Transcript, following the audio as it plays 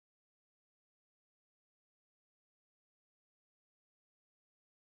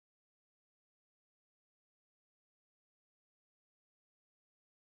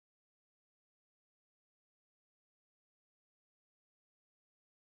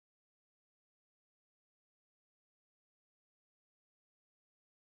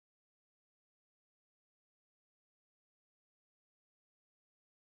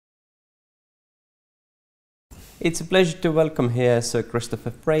It's a pleasure to welcome here Sir Christopher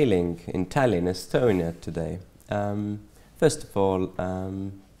Frayling in Tallinn, Estonia today. First of all,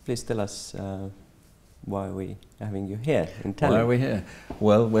 please tell us why are we having you here in Tallinn? Why are we here?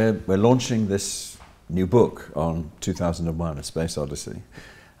 Well, we're launching this new book on 2001: A Space Odyssey.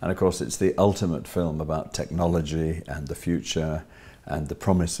 And of course it's the ultimate film about technology and the future and the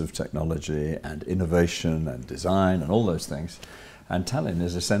promise of technology and innovation and design and all those things. And Tallinn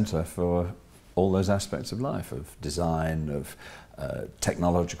is a centre for all those aspects of life, of design, of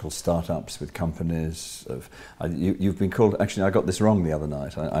technological startups with companies. You've been called, actually I got this wrong the other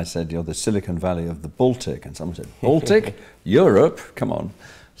night, I said you're the Silicon Valley of the Baltic, and someone said, Baltic? Europe? Come on,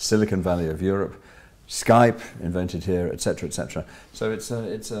 Silicon Valley of Europe. Skype invented here, etc., etc. So it's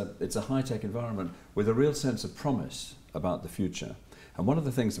a high-tech environment with a real sense of promise about the future. And one of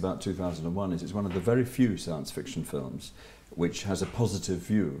the things about 2001 is it's one of the very few science fiction films which has a positive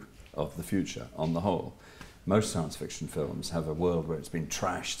view of the future on the whole. Most science fiction films have a world where it's been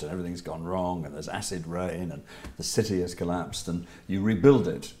trashed and everything's gone wrong and there's acid rain and the city has collapsed and you rebuild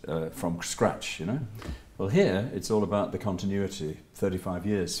it from scratch, you know. Well, here it's all about the continuity, 35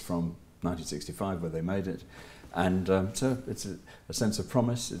 years from 1965 where they made it, and so it's a sense of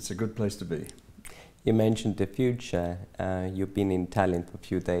promise. It's a good place to be. You mentioned the future. You've been in Tallinn for a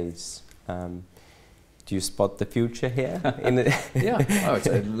few days. Do you spot the future here? Yeah, oh, it's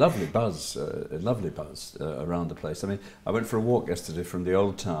a lovely buzz, around the place. I mean, I went for a walk yesterday from the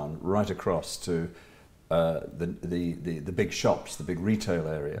old town right across to the big shops, the big retail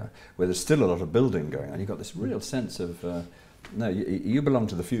area, where there's still a lot of building going on. You've got this real sense of, no, you belong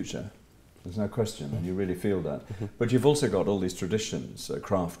to the future. There's no question, and you really feel that. But you've also got all these traditions,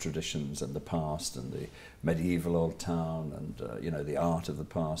 craft traditions, and the past, and the medieval old town, and you know, the art of the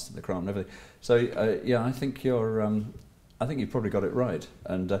past, and the craft, and everything. So yeah, I think you've probably got it right.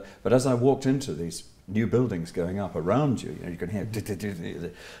 And but as I walked into these new buildings going up around you, you can hear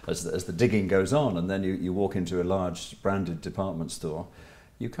as the digging goes on, and then you walk into a large branded department store.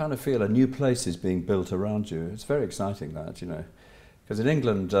 You kind of feel a new place is being built around you. It's very exciting, that, you know. Because in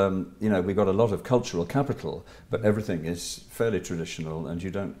England, you know, we've got a lot of cultural capital, but everything is fairly traditional, and you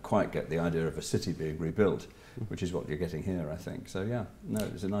don't quite get the idea of a city being rebuilt, which is what you're getting here, I think. So yeah, no,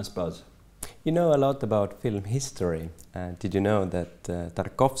 it's a nice buzz. You know a lot about film history. Did you know that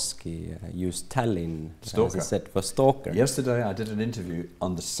Tarkovsky used Tallinn as a set for Stalker? Yesterday I did an interview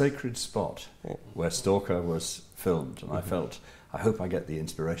on the sacred spot where Stalker was filmed, and I felt, I hope I get the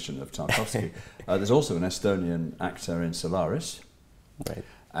inspiration of Tarkovsky. There's also an Estonian actor in Solaris. Right.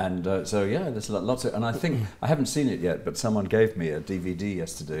 And so yeah, there's lots of, and I think, I haven't seen it yet, but someone gave me a DVD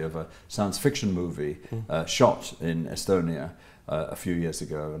yesterday of a science fiction movie shot in Estonia a few years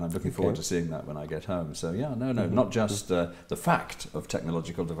ago, and I'm looking forward to seeing that when I get home. So yeah, no, not just the fact of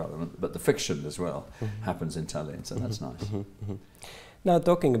technological development, but the fiction as well happens in Tallinn, so that's nice. Now,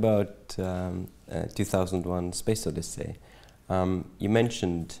 talking about 2001: Space Odyssey, you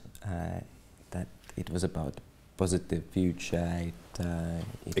mentioned that it was about positive future.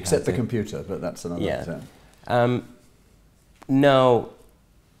 Except the computer, but that's another term. Now,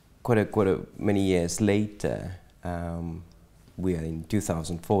 quite many years later, we are in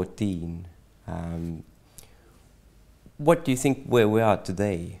 2014. What do you think where we are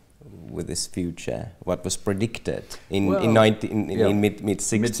today with this future? What was predicted in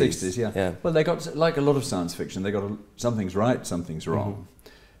mid-60s? Mid-60s, yeah. Well, they got, like a lot of science fiction, they got something's right, something's wrong.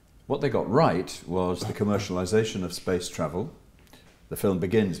 What they got right was the commercialization of space travel. The film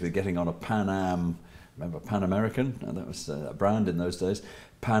begins with getting on a Pan Am, remember Pan American? That was a brand in those days.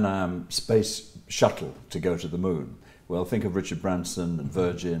 Pan Am space shuttle to go to the moon. Well, think of Richard Branson and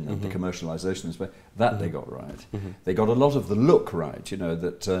Virgin and the commercialization of space. That they got right. They got a lot of the look right, you know,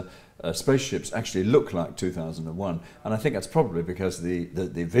 that spaceships actually look like 2001. And I think that's probably because the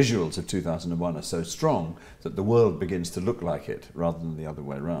visuals of 2001 are so strong that the world begins to look like it rather than the other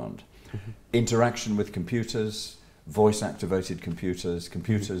way around. Interaction with computers, voice-activated computers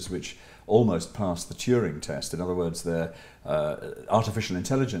which almost pass the Turing test. In other words, their artificial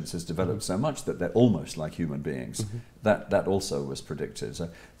intelligence has developed so much that they're almost like human beings. That also was predicted. So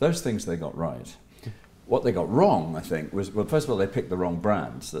those things they got right. What they got wrong, I think, was, well, first of all, they picked the wrong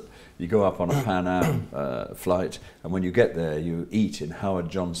brands. That you go up on a Pan Am flight, and when you get there, you eat in Howard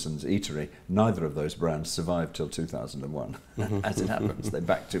Johnson's eatery. Neither of those brands survived till 2001, as it happens.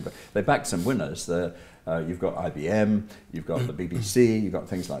 They backed some winners. You've got IBM, you've got the BBC, you've got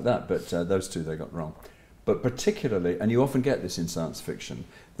things like that, but those two they got wrong. But particularly, and you often get this in science fiction,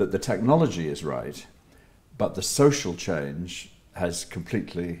 that the technology is right, but the social change has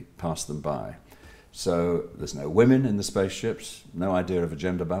completely passed them by. So there's no women in the spaceships, no idea of a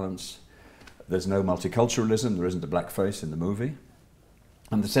gender balance. There's no multiculturalism, there isn't a blackface in the movie.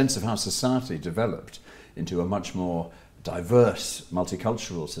 And the sense of how society developed into a much more diverse,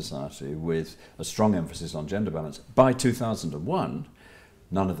 multicultural society with a strong emphasis on gender balance. By 2001,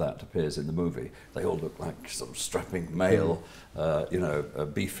 none of that appears in the movie. They all look like sort of strapping male,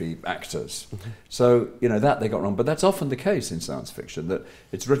 beefy actors. So, that they got wrong. But that's often the case in science fiction, that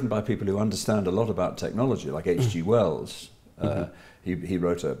it's written by people who understand a lot about technology, like H.G. Wells. He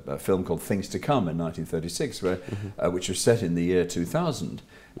wrote a film called Things to Come in 1936, which was set in the year 2000.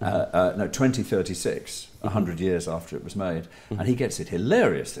 2036, 100 years after it was made. And he gets it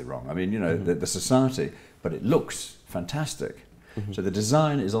hilariously wrong. I mean, the society, but it looks fantastic. So the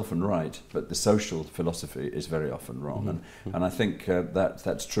design is often right, but the social philosophy is very often wrong. And I think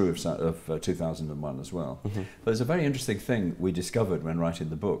that's true of 2001 as well. But there's a very interesting thing we discovered when writing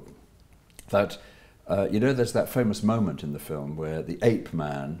the book, that there's that famous moment in the film where the ape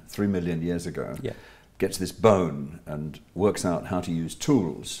man, 3 million years ago, gets this bone and works out how to use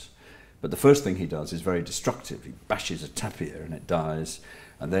tools. But the first thing he does is very destructive. He bashes a tapir and it dies,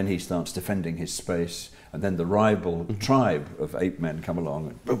 and then he starts defending his space, and then the rival tribe of ape men come along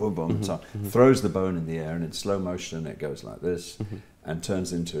and boom, boom, boom, so throws the bone in the air, and in slow motion it goes like this and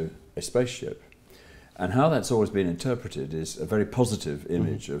turns into a spaceship. And how that's always been interpreted is a very positive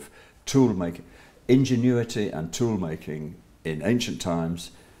image of tool making, ingenuity and tool making in ancient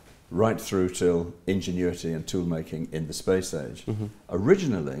times, right through till ingenuity and tool making in the space age.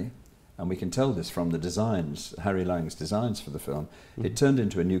 Originally, and we can tell this from the designs, Harry Lang's designs for the film, it turned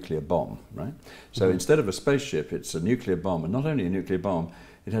into a nuclear bomb, right? So instead of a spaceship, it's a nuclear bomb, and not only a nuclear bomb,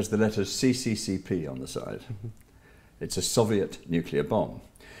 it has the letters CCCP on the side. It's a Soviet nuclear bomb.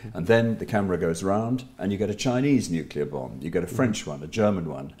 And then the camera goes round and you get a Chinese nuclear bomb, you get a French one, a German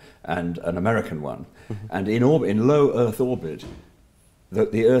one, and an American one. And in low Earth orbit,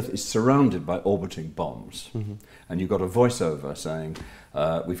 the Earth is surrounded by orbiting bombs. And you've got a voiceover saying,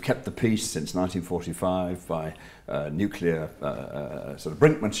 we've kept the peace since 1945 by nuclear sort of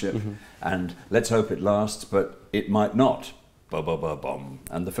brinkmanship, and let's hope it lasts, but it might not. Bomb.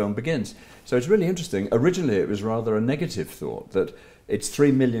 And the film begins. So it's really interesting. Originally it was rather a negative thought, that it's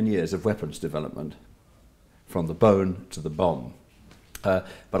 3 million years of weapons development from the bone to the bomb. But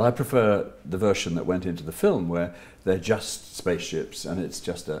I prefer the version that went into the film, where they're just spaceships and it's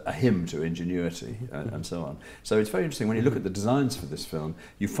just a hymn to ingenuity and so on. So it's very interesting when you look at the designs for this film,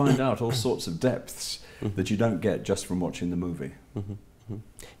 you find out all sorts of depths that you don't get just from watching the movie.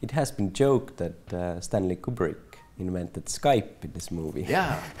 It has been joked that Stanley Kubrick invented Skype in this movie.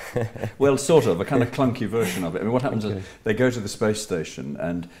 Yeah, well, sort of, a kind of clunky version of it. I mean, what happens is they go to the space station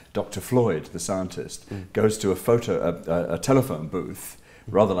and Dr. Floyd, the scientist, goes to a telephone booth,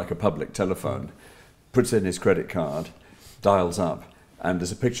 rather like a public telephone, puts in his credit card, dials up, and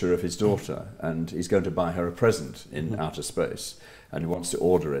there's a picture of his daughter, and he's going to buy her a present in outer space, and he wants to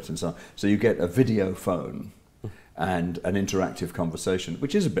order it and so on. So you get a video phone and an interactive conversation,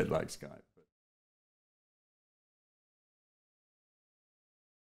 which is a bit like Skype.